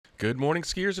Good morning,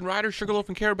 skiers and riders. Sugarloaf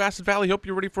and Carrabassett Valley. Hope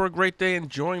you're ready for a great day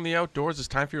enjoying the outdoors. It's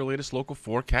time for your latest local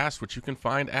forecast, which you can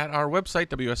find at our website,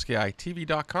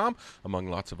 WSKITV.com, among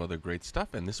lots of other great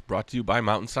stuff. And this brought to you by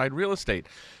Mountainside Real Estate.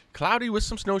 Cloudy with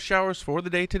some snow showers for the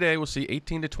day today. We'll see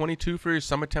 18 to 22 for your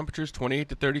summit temperatures, 28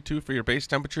 to 32 for your base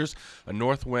temperatures. A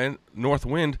north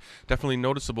wind, definitely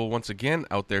noticeable once again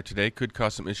out there today. Could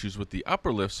cause some issues with the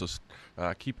upper lift, so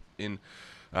keep in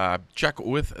check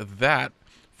with that.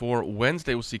 For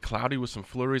Wednesday, we'll see cloudy with some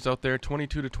flurries out there,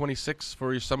 22 to 26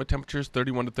 for your summit temperatures,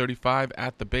 31 to 35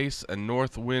 at the base. A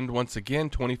north wind once again,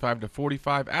 25 to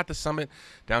 45 at the summit.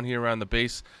 Down here around the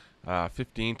base,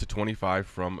 15 to 25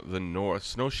 from the north.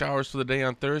 Snow showers for the day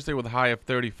on Thursday with a high of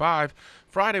 35.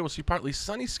 Friday, we'll see partly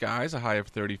sunny skies, a high of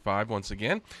 35 once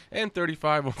again. And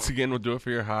 35 once again will do it for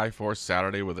your high for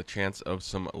Saturday with a chance of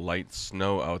some light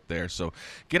snow out there. So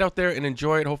get out there and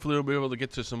enjoy it. Hopefully we'll be able to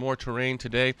get to some more terrain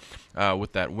today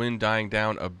with that wind dying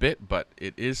down a bit. But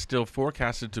it is still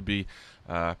forecasted to be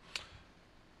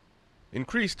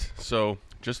increased, so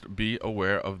just be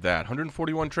aware of that.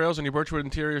 141 trails on your Birchwood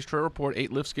Interiors Trail Report.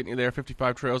 8 lifts getting you there.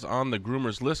 55 trails on the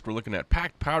groomer's list. We're looking at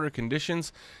packed powder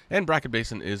conditions, and Bracket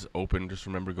Basin is open. Just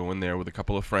remember, go in there with a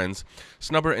couple of friends.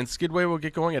 Snubber and Skidway will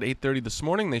get going at 8:30 this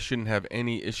morning. They shouldn't have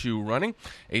any issue running.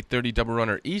 8:30 Double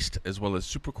Runner East, as well as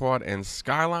Super Quad and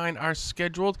Skyline are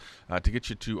scheduled to get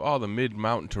you to all the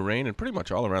mid-mountain terrain and pretty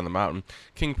much all around the mountain.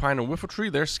 King Pine and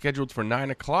Whiffletree, they're scheduled for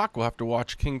 9 o'clock. We'll have to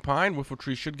watch King Pine.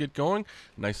 Whiffletree should get going.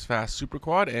 Nice, fast Super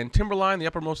Quad. And Timberline, the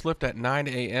uppermost lift at 9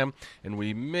 a.m. And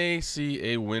we may see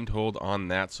a wind hold on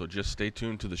that, so just stay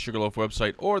tuned to the Sugarloaf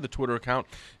website or the Twitter account,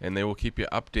 and they will keep you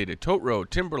updated. Tote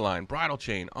Road, Timberline, Bridle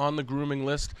Chain on the grooming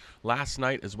list last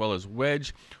night, as well as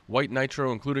Wedge, White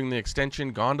Nitro, including the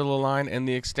extension, Gondola Line, and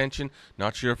the extension.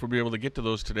 Not sure if we'll be able to get to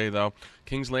those today, though.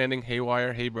 Kings Landing,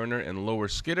 Haywire, Hayburner, and Lower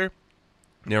Skidder.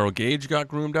 Narrow Gauge got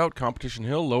groomed out, Competition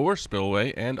Hill, Lower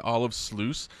Spillway, and Olive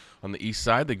Sluice. On the east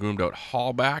side, they groomed out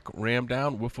Hallback,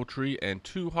 Ramdown, Whiffletree, and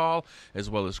Two Hall, as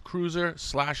well as Cruiser,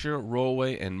 Slasher,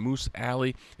 Rollway, and Moose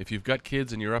Alley. If you've got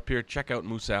kids and you're up here, check out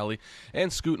Moose Alley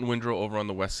and Scoot and Windrow over on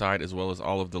the west side, as well as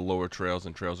all of the lower trails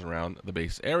and trails around the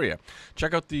base area.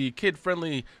 Check out the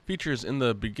kid-friendly features in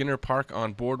the beginner park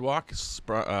on Boardwalk.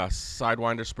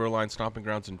 Sidewinder, Spurline, Stomping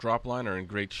Grounds, and Dropline are in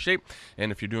great shape.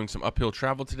 And if you're doing some uphill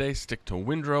travel today, stick to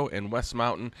Windrow and West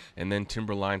Mountain, and then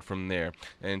Timberline from there.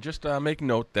 And just make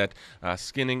note that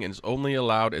skinning is only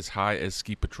allowed as high as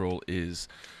Ski Patrol is.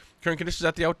 Current conditions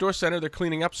at the Outdoor Center, they're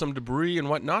cleaning up some debris and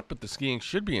whatnot, but the skiing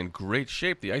should be in great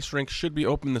shape. The ice rink should be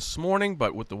open this morning,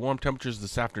 but with the warm temperatures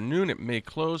this afternoon, it may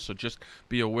close, so just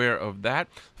be aware of that.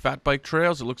 Fat bike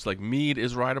trails, it looks like Mead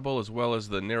is rideable, as well as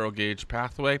the narrow gauge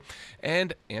pathway.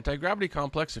 And Anti-Gravity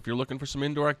Complex, if you're looking for some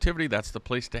indoor activity, that's the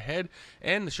place to head.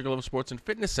 And the Sugarloaf Sports and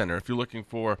Fitness Center, if you're looking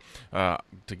for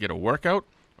to get a workout,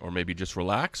 or maybe just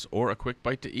relax, or a quick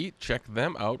bite to eat, check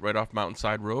them out right off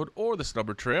Mountainside Road or the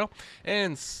Snubber Trail.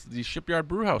 And the Shipyard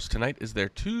Brewhouse tonight is their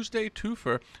Tuesday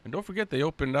twofer. And don't forget, they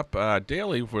opened up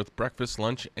daily with breakfast,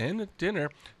 lunch, and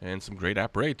dinner, and some great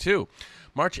apres too.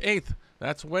 March 8th,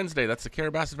 that's Wednesday. That's the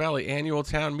Carrabassett Valley Annual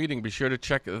Town Meeting. Be sure to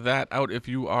check that out if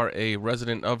you are a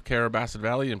resident of Carrabassett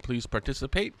Valley, and please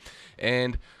participate.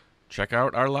 And check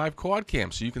out our live quad cam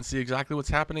so you can see exactly what's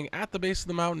happening at the base of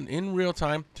the mountain in real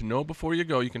time. To know before you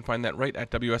go, you can find that right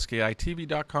at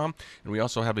WSKITV.com. And we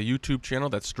also have a YouTube channel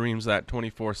that streams that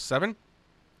 24/7. Be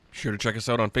sure to check us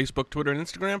out on Facebook, Twitter, and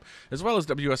Instagram, as well as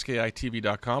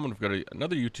WSKITV.com. And we've got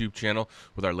another YouTube channel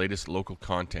with our latest local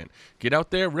content. Get out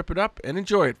there, rip it up, and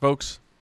enjoy it, folks.